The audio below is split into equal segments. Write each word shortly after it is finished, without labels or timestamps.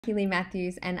Frankie Lee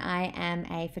Matthews, and I am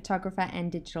a photographer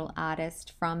and digital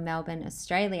artist from Melbourne,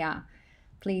 Australia.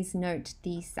 Please note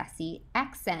the sassy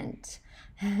accent.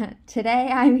 Today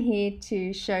I'm here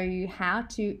to show you how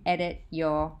to edit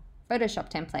your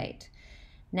Photoshop template.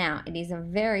 Now, it is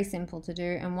very simple to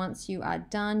do, and once you are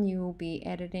done, you will be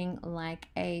editing like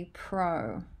a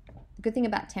pro. The good thing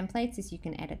about templates is you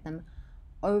can edit them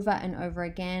over and over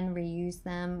again, reuse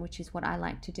them, which is what I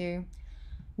like to do.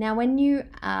 Now, when you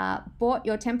bought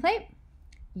your template,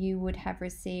 you would have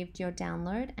received your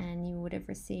download and you would have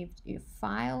received your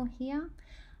file here.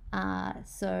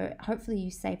 So hopefully you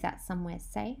save that somewhere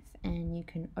safe and you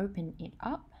can open it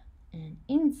up, and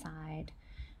inside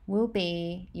will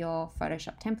be your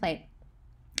Photoshop template,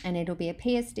 and it'll be a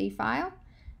PSD file,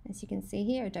 as you can see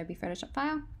here, Adobe Photoshop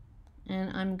file.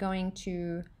 And I'm going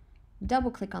to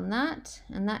double click on that,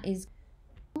 and that is,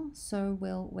 so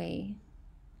will we.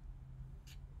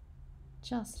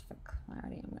 Just for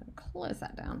clarity, I'm going to close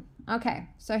that down. Okay,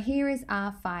 so here is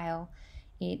our file.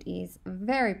 It is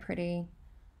very pretty.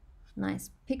 Nice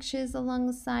pictures along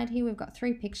the side here. We've got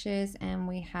 3 pictures and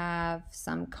we have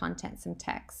some content, some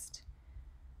text.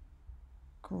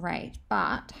 Great,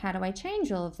 but how do I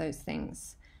change all of those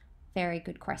things? Very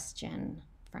good question,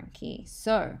 Frankie.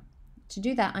 So to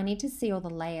do that, I need to see all the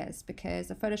layers, because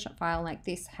a Photoshop file like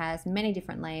this has many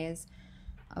different layers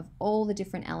of all the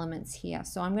different elements here.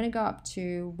 So I'm going to go up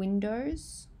to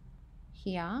Windows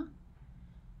here,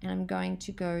 and I'm going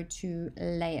to go to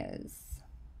Layers.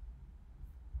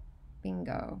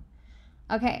 Bingo.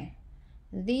 Okay,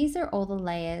 these are all the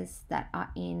layers that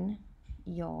are in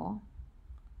your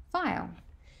file.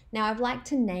 Now I'd like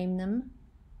to name them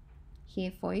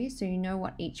here for you so you know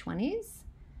what each one is,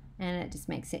 and it just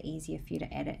makes it easier for you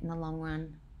to edit in the long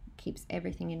run. It keeps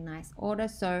everything in nice order.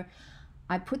 So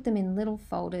I put them in little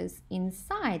folders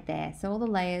inside there. So all the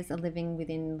layers are living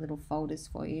within little folders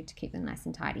for you to keep them nice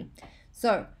and tidy.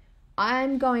 So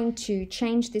I'm going to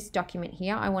change this document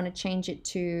here. I want to change it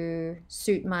to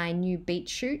suit my new beach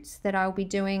shoots that I'll be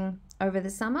doing over the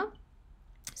summer.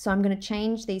 So I'm going to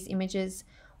change these images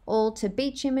all to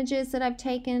beach images that I've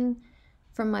taken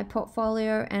from my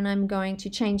portfolio, and I'm going to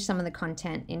change some of the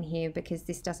content in here because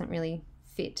this doesn't really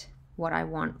fit what I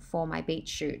want for my beach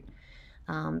shoot.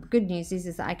 Good news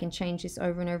is that I can change this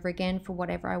over and over again for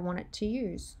whatever I want it to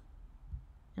use.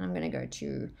 And I'm going to go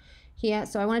to here.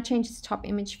 So I want to change this top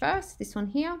image first, this one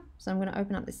here. So I'm going to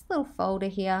open up this little folder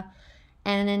here,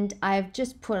 and I've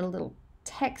just put a little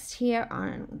text here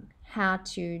on how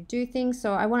to do things.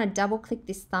 So I want to double click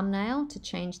this thumbnail to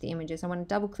change the images. I want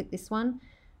to double click this one,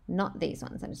 not these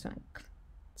ones.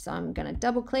 So I'm going to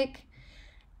double click,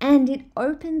 and it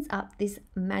opens up this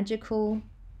magical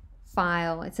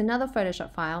file. It's another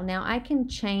Photoshop file. Now I can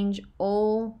change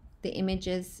all the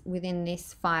images within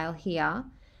this file here,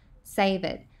 save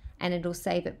it, and it'll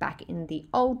save it back in the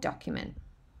old document.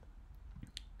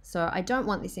 So I don't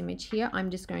want this image here. I'm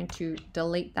just going to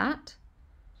delete that,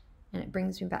 and it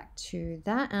brings me back to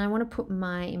that. And I want to put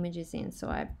my images in. So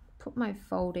I put my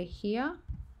folder here,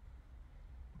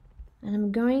 and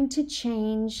I'm going to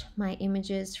change my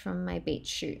images from my beach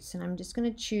shoots, and I'm just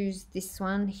going to choose this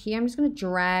one here. I'm just going to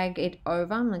drag it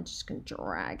over. I'm just going to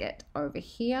drag it over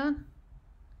here,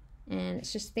 and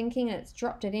it's just thinking, and it's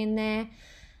dropped it in there.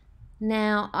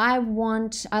 Now I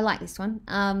like this one,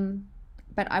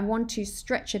 but I want to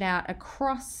stretch it out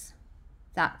across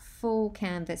that full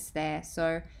canvas there.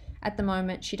 So at the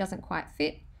moment she doesn't quite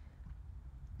fit,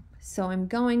 so I'm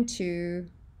going to,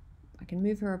 I can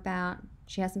move her about.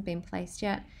 She hasn't been placed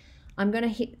yet. I'm going to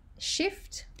hit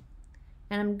Shift,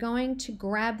 and I'm going to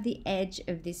grab the edge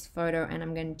of this photo, and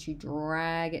I'm going to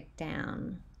drag it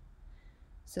down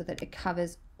so that it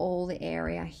covers all the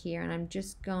area here. And I'm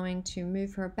just going to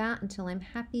move her about until I'm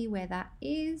happy where that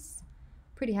is.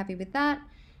 Pretty happy with that.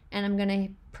 And I'm going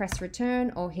to press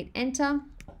Return or hit Enter.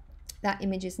 That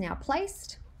image is now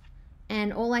placed.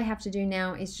 And all I have to do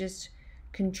now is just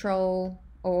Control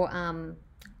or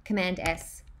Command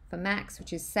S for Macs,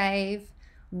 which is save.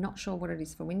 I'm not sure what it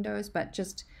is for Windows, but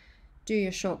just do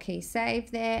your short key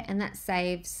save there, and that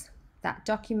saves that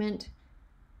document.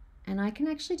 And I can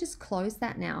actually just close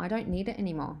that now. I don't need it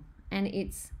anymore, and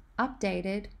it's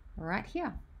updated right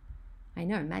here. I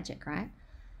know, magic, right?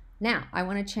 Now I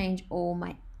want to change all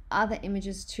my other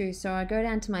images too. So I go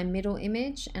down to my middle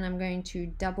image, and I'm going to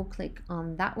double click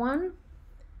on that one,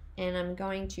 and I'm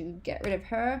going to get rid of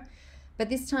her. But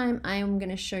this time I am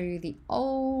going to show you the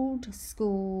old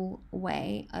school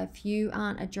way. If you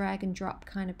aren't a drag and drop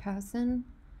kind of person,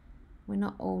 we're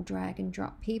not all drag and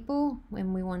drop people.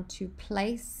 When we want to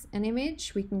place an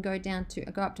image, we can go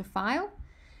up to File,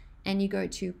 and you go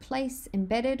to place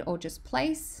embedded or just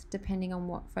place, depending on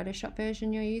what Photoshop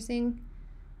version you're using.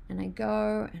 And I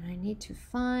go and I need to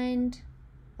find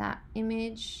that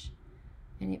image,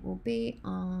 and it will be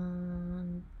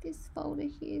on this folder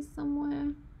here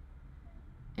somewhere.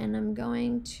 And I'm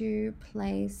going to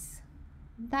place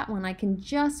that one. I can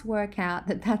just work out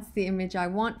that that's the image I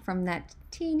want from that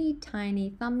teeny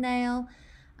tiny thumbnail,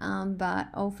 but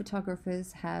all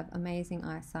photographers have amazing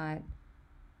eyesight.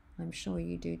 I'm sure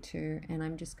you do too. And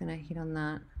I'm just going to hit on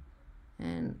that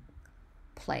and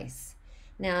place.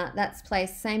 Now that's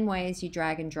placed same way as you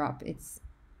drag and drop. It's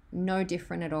no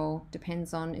different at all.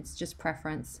 Depends on, it's just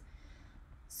preference.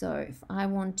 So if I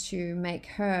want to make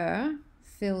her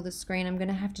fill the screen, I'm going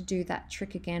to have to do that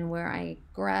trick again where I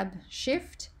grab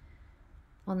shift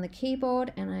on the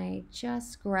keyboard and I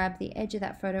just grab the edge of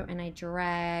that photo and I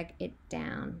drag it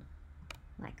down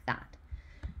like that.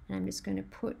 And I'm just going to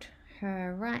put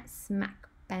her right smack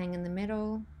bang in the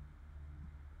middle,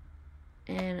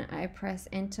 and I press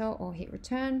enter or hit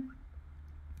return.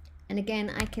 And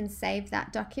again, I can save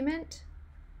that document.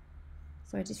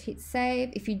 So I just hit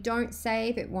save. If you don't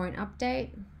save, it won't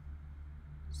update.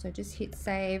 So just hit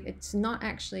save. It's not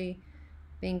actually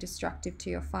being destructive to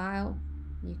your file.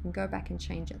 You can go back and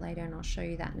change it later, and I'll show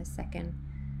you that in a second.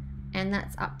 And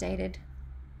that's updated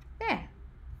there,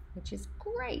 which is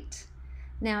great.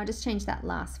 Now I just changed that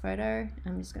last photo.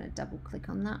 I'm just going to double click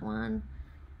on that one,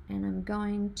 and I'm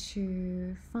going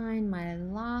to find my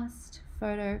last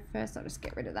photo. First I'll just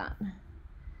get rid of that,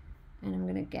 and I'm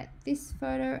going to get this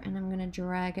photo and I'm going to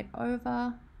drag it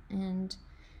over, and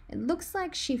it looks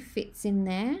like she fits in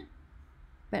there,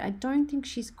 but I don't think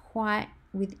she's quite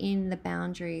within the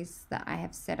boundaries that I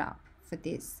have set up for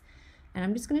this. And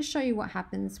I'm just going to show you what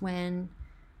happens when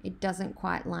it doesn't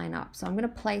quite line up. So I'm going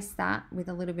to place that with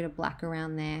a little bit of black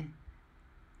around there,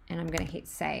 and I'm going to hit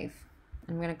save.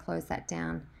 I'm going to close that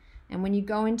down. And when you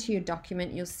go into your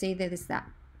document, you'll see that there's that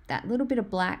little bit of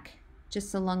black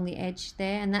just along the edge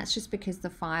there, and that's just because the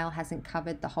file hasn't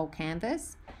covered the whole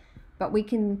canvas. But we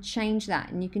can change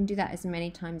that, and you can do that as many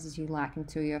times as you like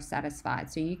until you're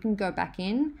satisfied. So you can go back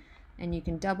in and you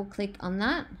can double click on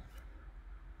that,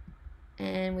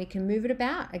 and we can move it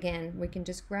about again. We can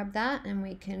just grab that and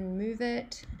we can move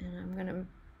it, and I'm going to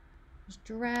just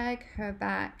drag her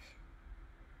back.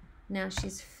 Now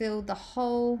she's filled the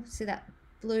whole, so that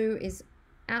blue is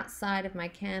outside of my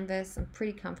canvas. I'm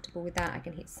pretty comfortable with that. I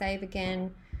can hit save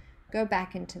again, go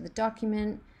back into the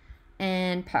document,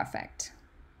 and perfect.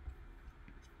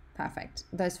 Perfect.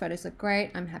 Those photos look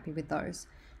great. I'm happy with those.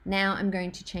 Now I'm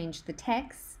going to change the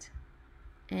text,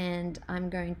 and I'm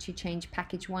going to change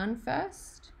package 1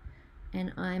 first,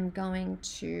 and I'm going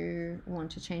to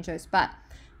want to change those. But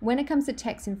when it comes to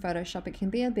text in Photoshop, it can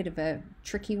be a bit of a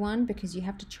tricky one because you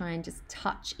have to try and just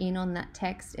touch in on that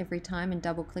text every time and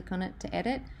double click on it to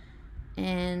edit,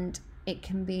 and it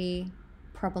can be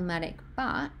problematic.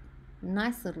 But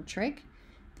nice little trick.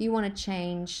 If you want to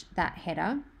change that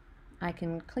header, I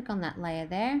can click on that layer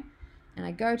there, and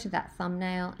I go to that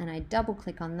thumbnail and I double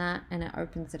click on that, and it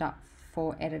opens it up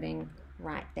for editing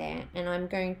right there. And I'm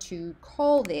going to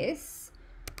call this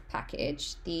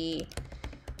package the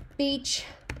Beach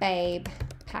Babe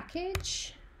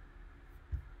package,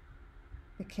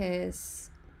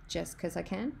 just because I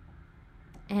can.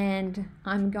 And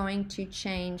I'm going to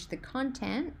change the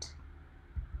content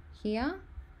here.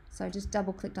 So I just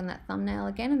double clicked on that thumbnail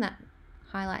again, and that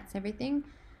highlights everything.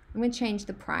 I'm going to change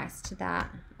the price to that,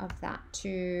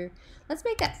 to, let's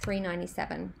make that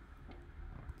 $3.97.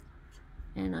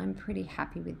 And I'm pretty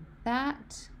happy with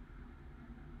that.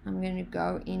 I'm going to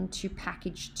go into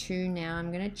package 2 now.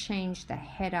 I'm going to change the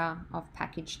header of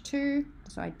package 2.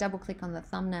 So I double click on the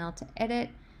thumbnail to edit,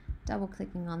 double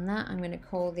clicking on that. I'm going to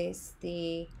call this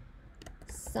the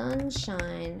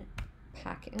Sunshine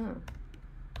package.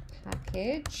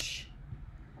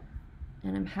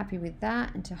 And I'm happy with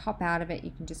that. And to hop out of it, you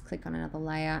can just click on another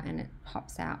layer and it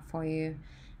hops out for you.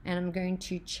 And I'm going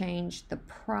to change the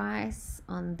price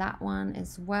on that one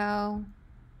as well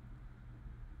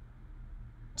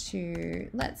to,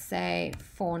 let's say,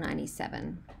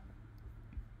 $4.97.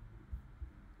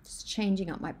 Just changing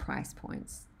up my price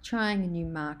points, trying a new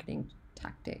marketing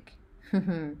tactic.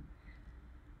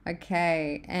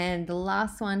 Okay, and the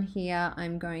last one here,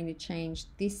 I'm going to change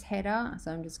this header.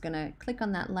 So I'm just going to click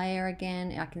on that layer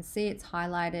again. I can see it's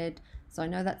highlighted, so I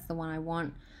know that's the one I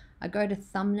want. I go to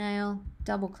thumbnail,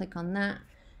 double click on that,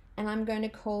 and I'm going to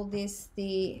call this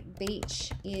the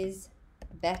Beach is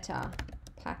Better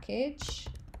package.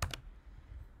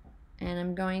 And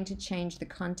I'm going to change the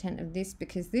content of this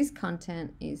because this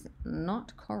content is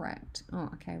not correct. Oh,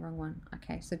 okay, wrong one.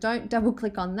 Okay, so don't double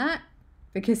click on that.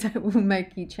 because it will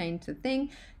make you change the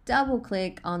thing. Double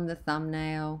click on the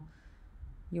thumbnail.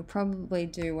 You'll probably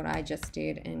do what I just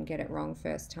did and get it wrong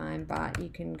first time, but you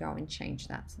can go and change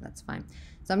that, so that's fine.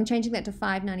 So I'm changing that to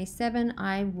 $5.97.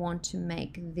 I want to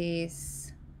make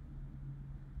this,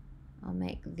 I'll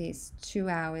make this 2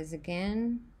 hours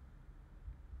again.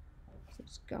 So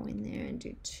just go in there and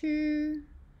do 2.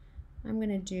 I'm going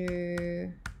to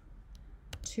do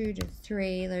 2 to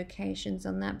 3 locations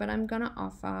on that, but I'm going to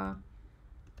offer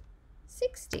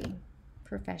 60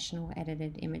 professional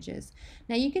edited images.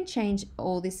 Now you can change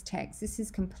all this text. This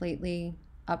is completely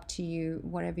up to you.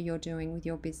 Whatever you're doing with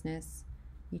your business,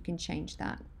 you can change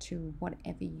that to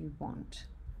whatever you want.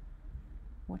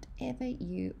 Whatever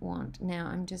you want.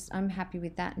 Now I'm happy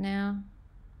with that now.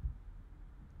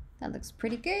 That looks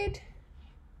pretty good.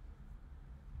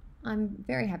 I'm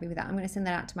very happy with that. I'm going to send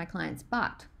that out to my clients,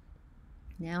 but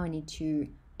now I need to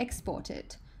export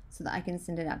it so that I can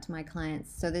send it out to my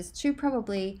clients. So there's 2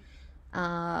 probably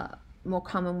more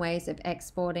common ways of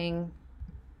exporting.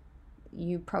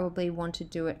 You probably want to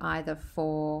do it either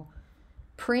for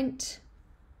print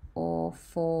or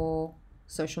for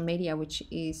social media, which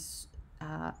is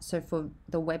so for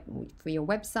the web, for your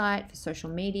website, for social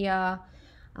media,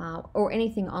 or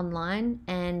anything online.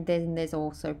 And then there's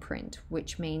also print,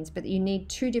 which means, but you need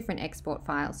 2 different export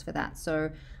files for that. So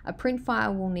a print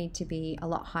file will need to be a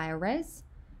lot higher res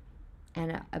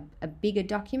and a bigger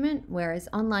document, whereas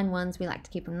online ones, we like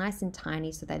to keep them nice and tiny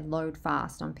so they load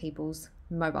fast on people's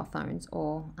mobile phones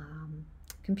or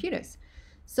computers.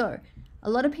 So a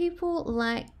lot of people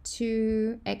like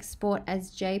to export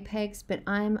as JPEGs, but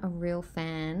I'm a real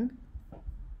fan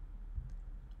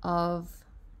of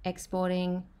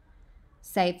exporting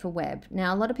save for web.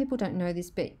 Now a lot of people don't know this,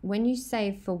 but when you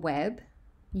save for web,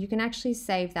 you can actually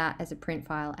save that as a print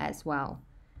file as well,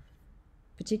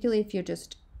 particularly if you're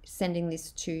just sending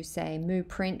this to, say, Moo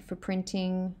Print for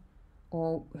printing,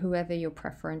 or whoever your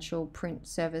preferential print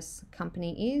service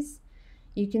company is.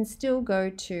 You can still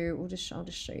go to, I'll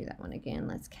just show you that one again.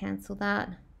 Let's cancel that.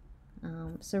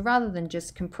 So rather than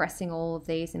just compressing all of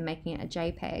these and making it a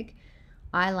JPEG,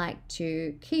 I like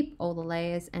to keep all the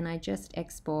layers and I just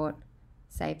export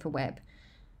save for web.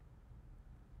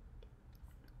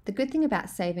 The good thing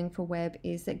about saving for web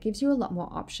is that it gives you a lot more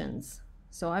options.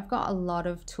 So I've got a lot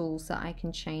of tools that I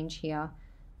can change here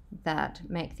that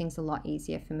make things a lot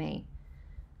easier for me.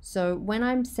 So when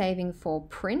I'm saving for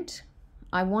print,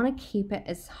 I want to keep it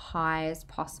as high as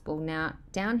possible. Now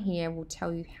down here will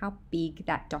tell you how big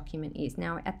that document is.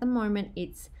 Now at the moment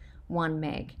it's 1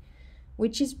 meg,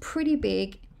 which is pretty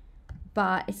big,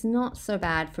 but it's not so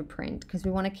bad for print because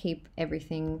we want to keep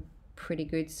everything pretty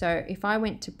good. So if I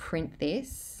went to print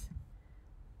this,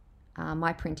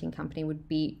 my printing company would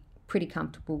be pretty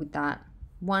comfortable with that.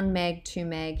 1 meg, 2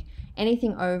 meg,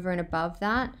 anything over and above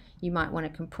that, you might want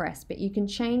to compress, but you can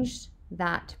change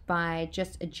that by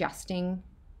just adjusting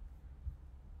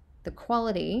the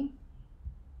quality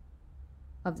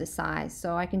of the size.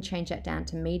 So I can change that down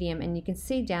to medium, and you can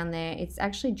see down there, it's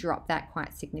actually dropped that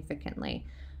quite significantly.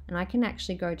 And I can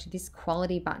actually go to this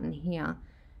quality button here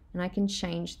and I can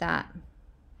change that.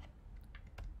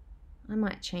 I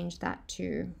might change that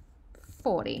to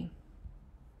 40.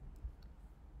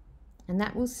 And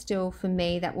that will still, for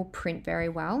me, that will print very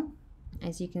well.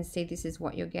 As you can see, this is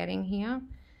what you're getting here.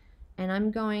 And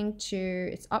I'm going to,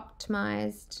 it's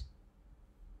optimized.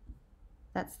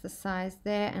 That's the size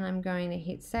there. And I'm going to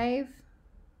hit save.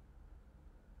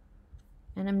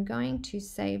 And I'm going to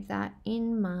save that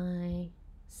in my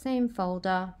same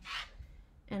folder.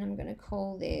 And I'm going to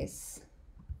call this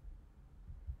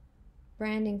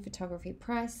Branding Photography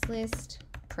Price List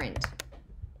Print.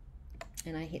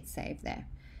 And I hit save there.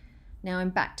 Now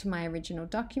I'm back to my original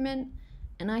document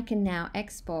and I can now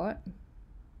export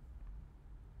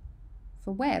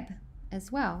for web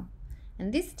as well.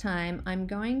 And this time I'm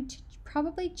going to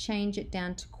probably change it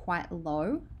down to quite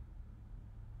low.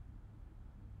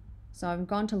 So I've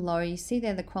gone to low. You see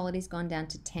there the quality's gone down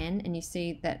to 10, and you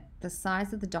see that the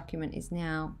size of the document is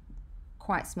now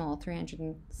quite small,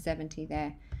 370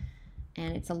 there.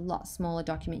 And it's a lot smaller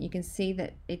document. You can see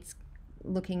that it's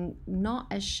looking not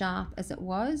as sharp as it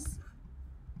was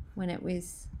when it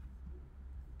was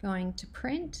going to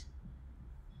print.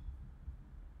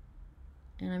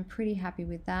 And I'm pretty happy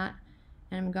with that.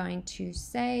 And I'm going to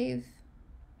save.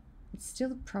 It's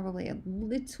still probably a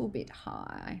little bit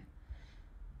high.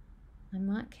 I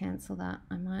might cancel that.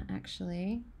 I might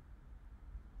actually.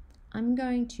 I'm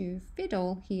going to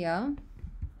fiddle here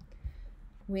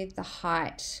with the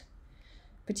height,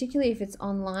 particularly if it's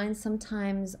online.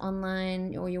 Sometimes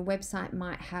online or your website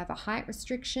might have a height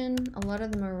restriction. A lot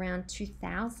of them are around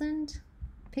 2000.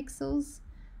 pixels.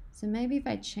 So maybe if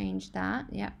I change that,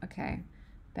 yeah, okay.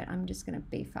 But I'm just gonna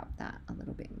beef up that a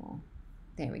little bit more.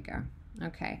 There we go.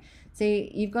 Okay,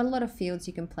 see, you've got a lot of fields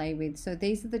you can play with. So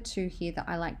these are the two here that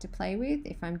I like to play with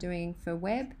if I'm doing for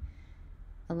web,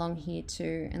 along here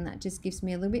too, and that just gives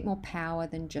me a little bit more power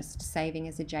than just saving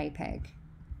as a JPEG.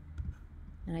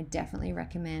 And I definitely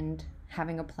recommend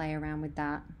having a play around with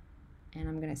that. And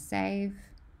I'm going to save,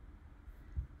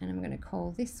 and I'm going to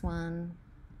call this one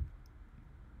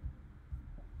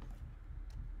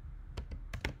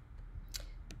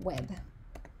web.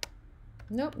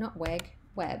 Nope, not weg,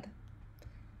 web.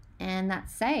 And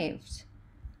that's saved.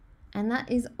 And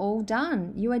that is all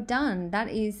done. You are done. That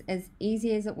is as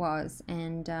easy as it was.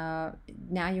 And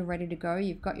now you're ready to go.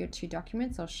 You've got your two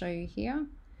documents. I'll show you here.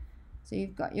 So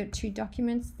you've got your two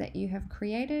documents that you have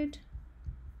created.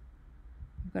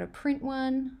 You've got a print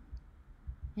one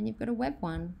and you've got a web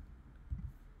one.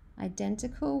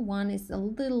 Identical. One is a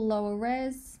little lower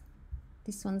res.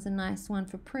 This one's a nice one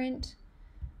for print.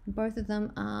 Both of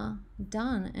them are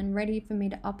done and ready for me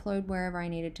to upload wherever I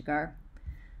needed to go.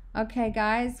 Okay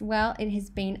guys, well, it has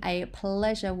been a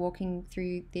pleasure walking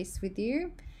through this with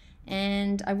you,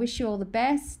 and I wish you all the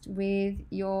best with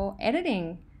your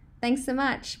editing. Thanks so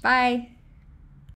much. Bye.